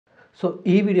So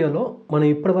ఈ వీడియోలో మనం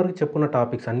ఇప్పటివరకు చెప్పుకున్న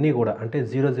టాపిక్స్ అన్నీ కూడా అంటే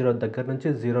 00 దగ్గర నుంచి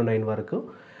 09 వరకు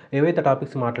ఏవైతే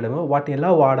టాపిక్స్ మాట్లాడామో వాటిని ఎలా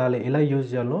వాడాలి, ఎలా యూజ్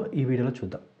చేయాలో ఈ వీడియోలో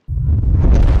చూద్దాం.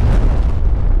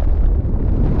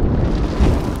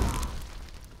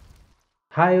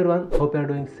 Hi everyone, hope you are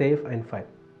doing safe and fine.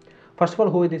 First of all,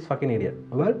 who is this fucking idiot?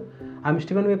 Well, I'm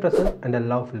Steven V Prasad and I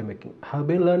love filmmaking. I have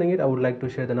been learning it. I would like to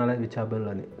share the knowledge which I have been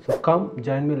learning. So come,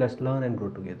 join me, let's learn and grow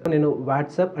together. నేను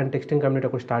WhatsApp and texting community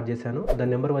ఒకటి start చేశాను.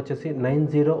 దాని number వచ్చేసి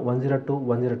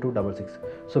 9010210266.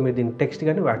 So మీరు దీన్ని text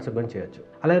కానీ WhatsApp కానీ చేయొచ్చు.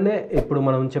 అలానే ఇప్పుడు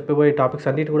మనం చెప్పబోయే టాపిక్స్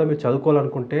అన్నిటి కూడా మీరు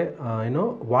చదువుకోవాలనుకుంటే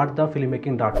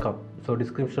whatthefilmmaking.com. సో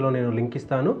డిస్క్రిప్షన్లో నేను లింక్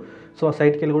ఇస్తాను. సో ఆ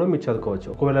సైట్కి వెళ్ళి కూడా మీరు చదువుకోవచ్చు.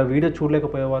 ఒకవేళ వీడియో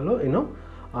చూడలేకపోయే వాళ్ళు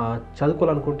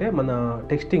చదువుకోవాలనుకుంటే మన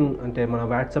టెక్స్టింగ్ అంటే మన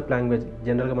వాట్సాప్ లాంగ్వేజ్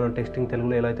జనరల్గా మనం టెక్స్టింగ్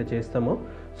తెలుగులో ఎలా అయితే చేస్తామో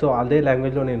సో అదే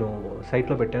లాంగ్వేజ్లో నేను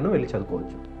సైట్లో పెట్టాను, వెళ్ళి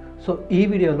చదువుకోవచ్చు. సో ఈ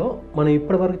వీడియోలో మనం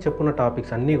ఇప్పటివరకు చెప్పుకున్న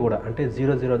టాపిక్స్ అన్నీ కూడా అంటే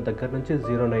 00 దగ్గర నుంచి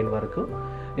 09 వరకు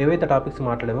ఏవైతే టాపిక్స్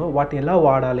మాట్లాడామో వాటిని ఎలా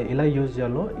వాడాలి, ఎలా యూజ్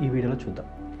చేయాలో ఈ వీడియోలో చూద్దాం.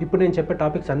 ఇప్పుడు నేను చెప్పే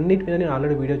టాపిక్స్ అన్నిటి మీద నేను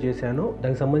ఆల్రెడీ వీడియో చేశాను.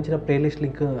 దానికి సంబంధించిన ప్లేలిస్ట్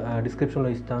లింక్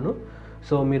డిస్క్రిప్షన్లో ఇస్తాను.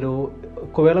 సో మీరు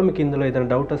ఒకవేళ మీకు ఇందులో ఏదైనా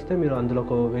డౌట్ వస్తే మీరు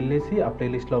అందులోకి వెళ్ళేసి ఆ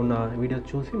ప్లేలిస్ట్లో ఉన్న వీడియో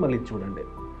చూసి మళ్ళీ చూడండి.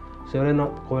 సో ఎవరైనా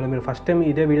ఒకవేళ మీరు ఫస్ట్ టైం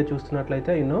ఇదే వీడియో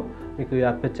చూస్తున్నట్లయితే మీకు ఈ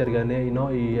అపెర్చర్ కానీ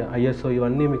ఈ ఐఎస్ఓ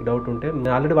ఇవన్నీ మీకు డౌట్ ఉంటే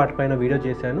నేను ఆల్రెడీ వాటిపైన వీడియో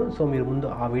చేశాను. సో మీరు ముందు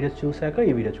ఆ వీడియోస్ చూశాక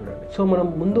ఈ వీడియో చూడండి. సో మనం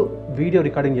ముందు వీడియో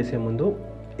రికార్డింగ్ చేసే ముందు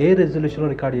ఏ రెజల్యూషన్లో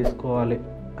రికార్డ్ చేసుకోవాలి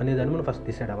అనేదాన్ని మనం ఫస్ట్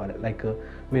డిసైడ్ అవ్వాలి. లైక్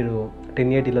మీరు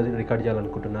 1080లో రికార్డ్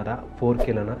చేయాలనుకుంటున్నారా,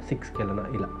 4Kలనా, 6Kలనా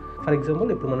ఇలా. ఫర్ ఎగ్జాంపుల్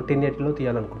ఇప్పుడు మనం 1080లో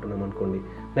తీయాలనుకుంటున్నాం అనుకోండి,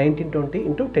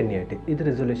 1920x1080 ఇది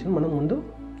రెజల్యూషన్. మనం ముందు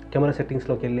కెమెరా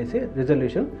సెట్టింగ్స్లోకి వెళ్ళేసి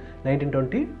రెజల్యూషన్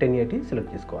 1920x1080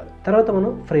 సెలెక్ట్ చేసుకోవాలి. తర్వాత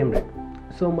మనం ఫ్రేమ్ రేట్.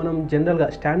 సో మనం జనరల్గా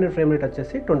స్టాండర్డ్ ఫ్రేమ్ రేట్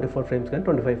వచ్చేసి 24 ఫ్రేమ్స్ కానీ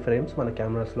 25 ఫ్రేమ్స్ మన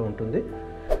కెమెరాస్లో ఉంటుంది.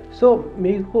 సో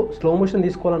మీకు స్లో మోషన్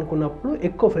తీసుకోవాలనుకున్నప్పుడు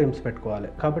ఎక్కువ ఫ్రేమ్స్ పెట్టుకోవాలి.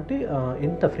 కాబట్టి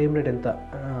ఎంత ఫ్రేమ్ రేట్ ఎంత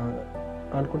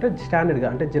అనుకుంటే స్టాండర్డ్గా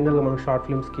అంటే జనరల్గా మనం షార్ట్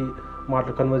ఫిల్మ్స్కి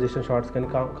కన్వర్జేషన్ షార్ట్స్ కానీ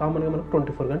కామన్గా మనకు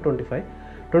 24 కానీ 25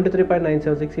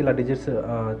 23.976 ఇలా డిజిట్స్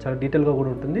చాలా డీటెయిల్గా కూడా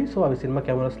ఉంటుంది. సో అవి సినిమా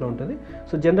కెమెరాస్లో ఉంటుంది.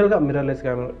 సో జనరల్గా మిర్రర్లెస్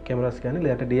కెమెరాస్ కానీ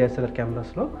లేదంటే డిఎస్ఎల్ఆర్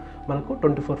కెమెరాస్లో మనకు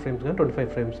 24 ఫ్రేమ్స్ కానీ 25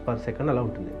 ఫ్రేమ్స్ పర్ సెకండ్ అలా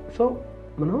ఉంటుంది. సో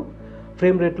మనం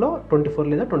ఫ్రేమ్ రేట్లో 24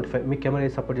 లేదా 25 మీ కెమెరా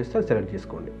సపోర్ట్ చేస్తే అది సెలెక్ట్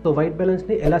చేసుకోండి. సో వైట్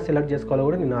బ్యాలెన్స్ని ఎలా సెలెక్ట్ చేసుకోవాలో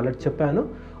కూడా నేను ఆల్రెడీ చెప్పాను.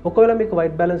 ఒకవేళ మీకు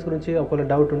వైట్ బ్యాలెన్స్ గురించి ఒకవేళ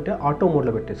డౌట్ ఉంటే ఆటో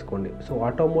మోడ్లో పెట్టేసుకోండి. సో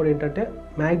ఆటో మోడ్ ఏంటంటే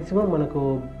మ్యాక్సిమం మనకు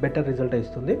బెటర్ రిజల్ట్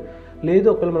ఇస్తుంది. లేదు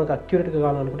ఒకవేళ మనకు అక్యురేట్గా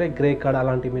కావాలనుకుంటే గ్రే కార్డ్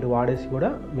అలాంటివి మీరు వాడేసి కూడా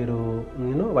మీరు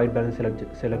వైట్ బ్యాలెన్స్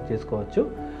సెలెక్ట్ చేసుకోవచ్చు.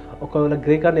 ఒకవేళ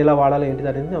గ్రే కార్డ్ని ఎలా వాడాలి ఏంటిది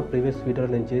అనేది నా ప్రీవియస్ వీడియోలో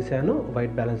నేను చేశాను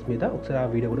వైట్ బ్యాలెన్స్ మీద. ఒకసారి ఆ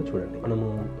వీడియో కూడా చూడండి. మనము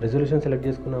రెజల్యూషన్ సెలెక్ట్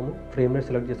చేసుకున్నాము, ఫ్రేమ్ రేట్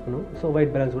సెలెక్ట్ చేసుకున్నాము, సో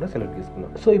వైట్ బ్యాలెన్స్ కూడా సెలెక్ట్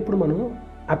చేసుకున్నాము. సో ఇప్పుడు మనము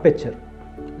అపెర్చర్.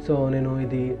 సో నేను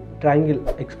ఇది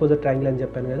ఎక్స్పోజర్ ట్రయాంగిల్ అని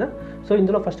చెప్పాను కదా. సో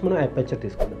ఇందులో ఫస్ట్ మనం అపెర్చర్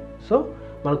తీసుకున్నాం. సో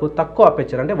మనకు తక్కువ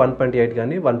అపెర్చర్ అంటే 1.8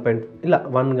 కానీ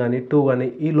 1 కానీ 2 కానీ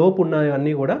ఈ లోపు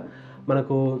ఉన్నవన్నీ కూడా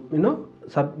మనకు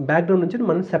బ్యాక్గ్రౌండ్ నుంచి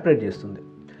మనం సెపరేట్ చేస్తుంది.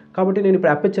 కాబట్టి నేను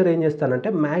ఇప్పుడు అపెర్చర్ ఏం చేస్తానంటే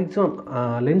మ్యాక్సిమం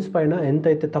లెన్స్ పైన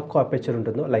ఎంతైతే తక్కువ అపెర్చర్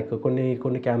ఉంటుందో లైక్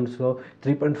కొన్ని క్యామ్స్లో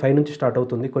 3.5 నుంచి స్టార్ట్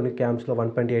అవుతుంది, కొన్ని క్యామ్స్లో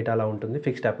 1.8 అలా ఉంటుంది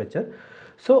ఫిక్స్డ్ అపెర్చర్.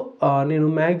 సో నేను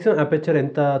మ్యాక్సిమం అపెర్చర్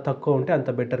ఎంత తక్కువ ఉంటే అంత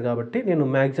బెటర్. కాబట్టి నేను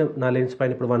మ్యాక్సిమం నా లెన్స్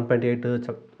పైన ఇప్పుడు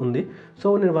 1.8 ఉంది. సో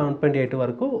నేను 1.8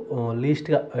 వరకు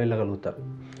లీస్ట్గా వెళ్ళగలుగుతాను.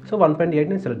 సో 1.8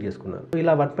 నేను సెలెక్ట్ చేసుకున్నాను.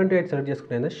 ఇలా 1.8 సెలెక్ట్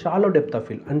చేసుకునేది షాలో డెప్త్ ఆఫ్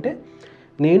ఫీల్డ్ అంటే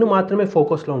నేను మాత్రమే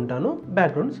ఫోకస్లో ఉంటాను,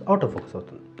 బ్యాక్గ్రౌండ్స్ అవుట్ ఆఫ్ ఫోకస్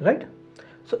అవుతుంది, రైట్.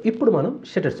 సో ఇప్పుడు మనం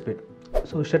shutter speed.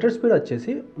 So shutter speed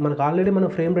వచ్చేసి మనకు ఆల్రెడీ మనం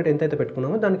ఫ్రేమ్ రేట్ ఎంతైతే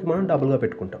పెట్టుకున్నామో దానికి మనం డబుల్గా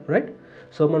పెట్టుకుంటాం, రైట్.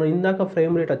 సో మనం ఇందాక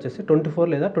ఫ్రేమ్ రేట్ వచ్చేసి 24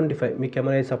 లేదా 25 మీ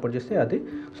కెమెరా సపోర్ట్ చేస్తే అది.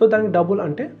 సో దానికి డబుల్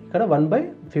అంటే ఇక్కడ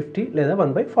 1/50 లేదా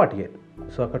 1/48.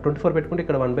 సో అక్కడ 24 పెట్టుకుంటే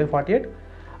ఇక్కడ 1/48,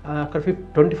 అక్కడ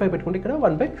 25 పెట్టుకుంటే ఇక్కడ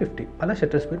 1/50 అలా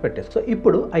షటర్ స్పీడ్ పెట్టేస్తాం. సో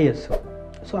ఇప్పుడు ఐఎస్ఓ.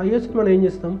 సో ఐఎస్ఓ మనం ఏం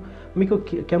చేస్తాం, మీకు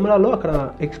కెమెరాలో అక్కడ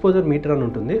ఎక్స్పోజర్ మీటర్ అని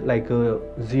ఉంటుంది లైక్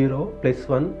 0,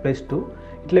 +1, +2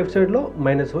 ఇట్లా లెఫ్ట్ సైడ్లో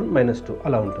 -1, -2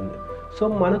 అలా ఉంటుంది. సో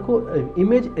మనకు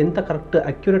ఇమేజ్ ఎంత కరెక్ట్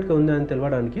అక్యురేట్గా ఉంది అని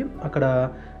తెలవడానికి అక్కడ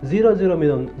 0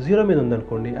 మీద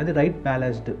ఉందనుకోండి అది రైట్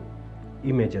బ్యాలెన్స్డ్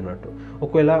ఇమేజ్ అన్నట్టు.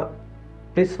 ఒకవేళ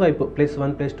ప్లస్ వైపు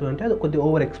 +1, +2 అంటే అది కొద్దిగా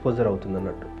ఓవర్ ఎక్స్పోజర్ అవుతుంది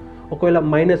అన్నట్టు. ఒకవేళ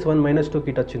 -1, -2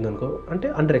 కిట్ వచ్చిందనుకో అంటే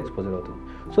అండర్ ఎక్స్పోజర్ అవుతుంది.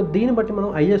 సో దీన్ని బట్టి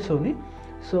మనం ఐఎస్ఓని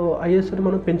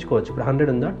మనం పెంచుకోవచ్చు. ఇప్పుడు 100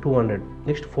 ఉందా, 200,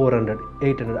 నెక్స్ట్ 400,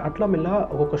 800 అట్లా మెల్ల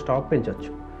ఒక్కొక్క స్టాప్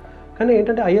పెంచవచ్చు. కానీ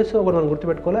ఏంటంటే ఐఎస్ఓ ఒకటి మనం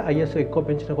గుర్తుపెట్టుకోవాలి, ఐఎస్ఓ ఎక్కువ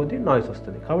పెంచిన కొద్దీ నాయిస్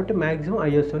వస్తుంది. కాబట్టి మ్యాక్సిమం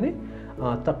ఐఎస్ఓని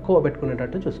తక్కువ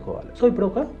పెట్టుకునేటట్టు చూసుకోవాలి. సో ఇప్పుడు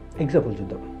ఒక ఎగ్జాంపుల్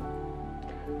చూద్దాం.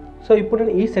 సో ఇప్పుడు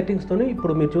నేను ఈ సెట్టింగ్స్తోని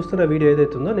ఇప్పుడు మీరు చూస్తున్న వీడియో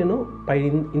ఏదైతే ఉందో నేను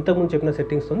ఇంతకుముందు చెప్పిన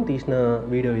సెట్టింగ్స్తో తీసిన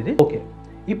వీడియో ఇది. ఓకే,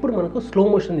 ఇప్పుడు మనకు స్లో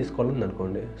మోషన్ తీసుకోవాలని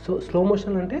అనుకోండి. సో స్లో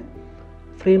మోషన్ అంటే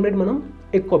ఫ్రేమ్ రేట్ మనం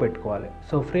ఎక్కువ పెట్టుకోవాలి.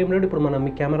 సో ఫ్రేమ్ రేట్ ఇప్పుడు మనం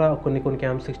మీ కెమెరా కొన్ని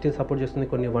క్యామ్ 60 సపోర్ట్ చేస్తుంది,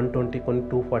 కొన్ని 120, కొన్ని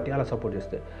 240 అలా సపోర్ట్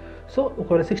చేస్తాయి. సో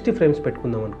ఒకవేళ 60 ఫ్రేమ్స్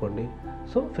పెట్టుకుందాం అనుకోండి.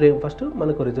 సో ఫస్ట్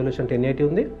మనకు రిజల్యూషన్ 1080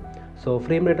 ఉంది. సో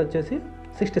ఫ్రేమ్ రేట్ వచ్చేసి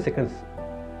 60 సెకండ్స్,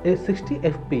 60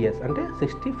 FPS అంటే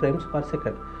 60 ఫ్రేమ్స్ పర్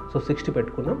సెకండ్. సో 60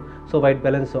 పెట్టుకున్నాం. సో వైట్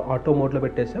బ్యాలెన్స్ ఆటో మోడ్లో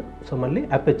పెట్టేసాం. సో మళ్ళీ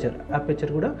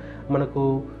అపెచర్ కూడా మనకు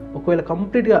ఒకవేళ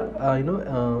కంప్లీట్గా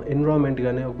ఎన్విరాన్మెంట్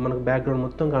కానీ మనకు బ్యాక్గ్రౌండ్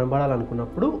మొత్తం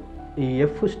కనబడాలనుకున్నప్పుడు ఈ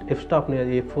ఎఫ్ స్టాప్ని,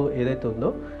 అది ఎఫ్ ఏదైతే ఉందో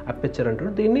అపెచర్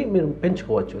అంటారో దీన్ని మీరు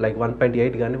పెంచుకోవచ్చు. లైక్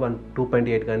 1.8 కానీ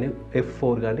 2.8 కానీ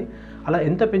F4 కానీ అలా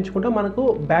ఎంత పెంచుకుంటే మనకు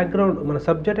బ్యాక్గ్రౌండ్, మన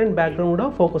సబ్జెక్ట్ అండ్ బ్యాక్గ్రౌండ్ కూడా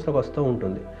ఫోకస్లోకి వస్తూ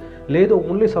ఉంటుంది. లేదు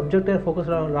ఓన్లీ సబ్జెక్ట్ అండ్ ఫోకస్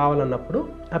రావాలన్నప్పుడు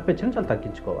అపెచర్ని చాలా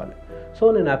తగ్గించుకోవాలి. సో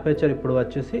నేను అపెచర్ ఇప్పుడు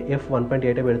వచ్చేసి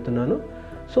F1.8 పెడుతున్నాను.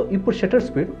 సో ఇప్పుడు షట్టర్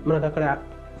స్పీడ్ మనకు అక్కడ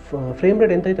ఫ్రేమ్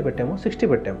రేట్ ఎంతైతే పెట్టామో 60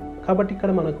 పెట్టాము, కాబట్టి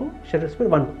ఇక్కడ మనకు షట్టర్ స్పీడ్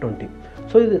 120.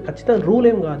 సో ఇది ఖచ్చితంగా రూల్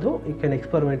ఏం కాదు, you can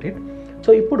experiment it. So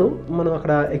ఇప్పుడు మనం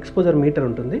అక్కడ ఎక్స్పోజర్ మీటర్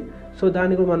ఉంటుంది. సో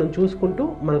దాన్ని కూడా మనం చూసుకుంటూ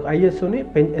మనకు ISOని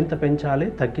ఎంత పెంచాలి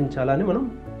తగ్గించాలి అని మనం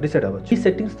డిసైడ్ అవ్వచ్చు. ఈ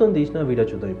సెట్టింగ్స్తో తీసిన వీడియో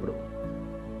చూద్దాం ఇప్పుడు.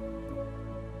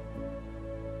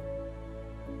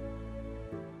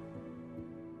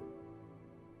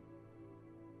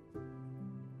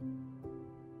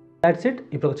 That's it.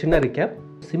 ఇప్పుడు ఒక చిన్న రీక్యాప్.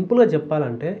 సింపుల్గా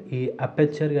చెప్పాలంటే ఈ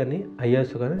అపెచర్ కానీ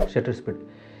ISO కానీ షట్టర్ స్పీడ్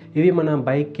ఇవి మన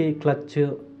బైక్కి క్లచ్,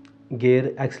 గేర్,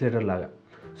 యాక్సిలేటర్ లాగా.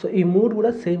 సో ఈ మూడు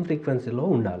కూడా సేమ్ ఫ్రీక్వెన్సీలో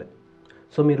ఉండాలి.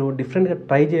 సో మీరు డిఫరెంట్గా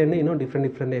ట్రై చేయండి.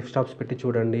 డిఫరెంట్ ఎఫ్ స్టాప్స్ పెట్టి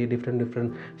చూడండి, డిఫరెంట్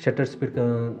షట్టర్ స్పీడ్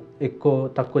ఎక్కువ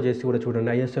తక్కువ చేసి కూడా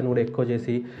చూడండి, ISOని కూడా ఎక్కువ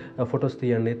చేసి ఫొటోస్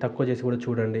తీయండి, తక్కువ చేసి కూడా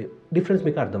చూడండి. డిఫరెన్స్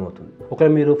మీకు అర్థమవుతుంది.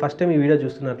 ఒకవేళ మీరు ఫస్ట్ టైం ఈ వీడియో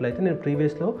చూస్తున్నట్లయితే నేను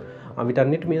ప్రీవియస్లో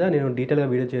వీటన్నిటి మీద నేను డీటెయిల్గా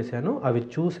వీడియో చేశాను. అవి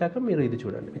చూశాక మీరు ఇది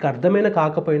చూడండి. మీకు అర్థమైన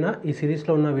కాకపోయినా ఈ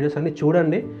సిరీస్లో ఉన్న వీడియోస్ అన్నీ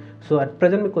చూడండి. సో అట్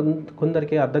ప్రజెంట్ మీకు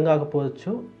కొందరికి అర్థం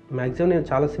కాకపోవచ్చు. మ్యాక్సిమం నేను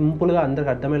చాలా సింపుల్గా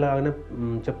అందరికి అర్థమయ్యేలాగానే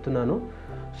చెప్తున్నాను.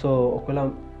 సో ఒకవేళ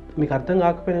మీకు అర్థం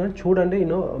కాకపోయినా చూడండి,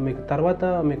 మీకు తర్వాత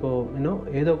మీకు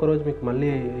ఏదో ఒక రోజు మీకు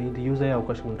మళ్ళీ ఇది యూజ్ అయ్యే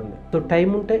అవకాశం ఉంటుంది. సో టైం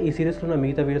ఉంటే ఈ సిరీస్లో ఉన్న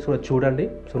మిగతా వీడియోస్ కూడా చూడండి.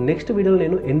 సో నెక్స్ట్ వీడియోలో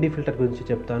నేను ND ఫిల్టర్ గురించి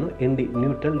చెప్తాను. ND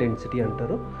న్యూట్రల్ డెన్సిటీ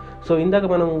అంటారు. సో ఇందాక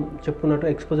మనం చెప్పుకున్నట్టు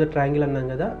ఎక్స్పోజర్ ట్రయాంగిల్ అన్నాం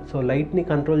కదా. సో లైట్ని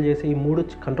కంట్రోల్ చేసి ఈ మూడు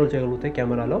కంట్రోల్ చేయగలుగుతాయి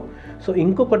కెమెరాలో. సో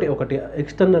ఒకటి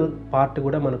ఎక్స్టర్నల్ పార్ట్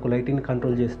కూడా మనకు లైటింగ్ని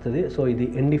కంట్రోల్ చేస్తుంది. సో ఇది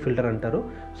ND ఫిల్టర్ అంటారు.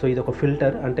 సో ఇది ఒక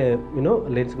ఫిల్టర్ అంటే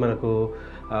లెన్స్ మనకు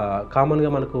కామన్గా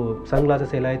మనకు సన్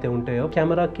గ్లాసెస్ ఎలా అయితే ఉంటాయో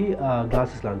కెమెరాకి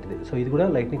గ్లాసెస్ లాంటిది. సో ఇది కూడా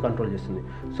లైట్ని కంట్రోల్ చేస్తుంది.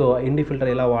 సో ND ఫిల్టర్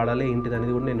ఎలా వాడాలి ఏంటిది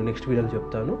అనేది కూడా నేను నెక్స్ట్ వీడియోలో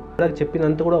చెప్తాను. అలాగే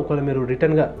చెప్పినంత కూడా ఒకవేళ మీరు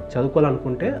రిటర్న్గా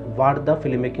చదువుకోవాలనుకుంటే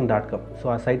filmmaking.com. సో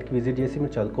ఆ సైట్కి విజిట్ చేసి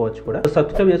మీరు చదువుకోవచ్చు కూడా.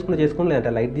 సబ్స్క్రైబ్ చేసుకోండి,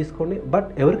 లేదంటే లైక్ తీసుకోండి. బట్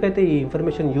ఎవరికైతే ఈ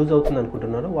ఇన్ఫర్మేషన్ యూజ్ అవుతుంది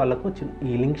అనుకుంటున్నారో వాళ్ళకు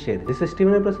ఈ link share. This is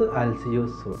Steven V Prasad. I will see you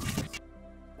soon.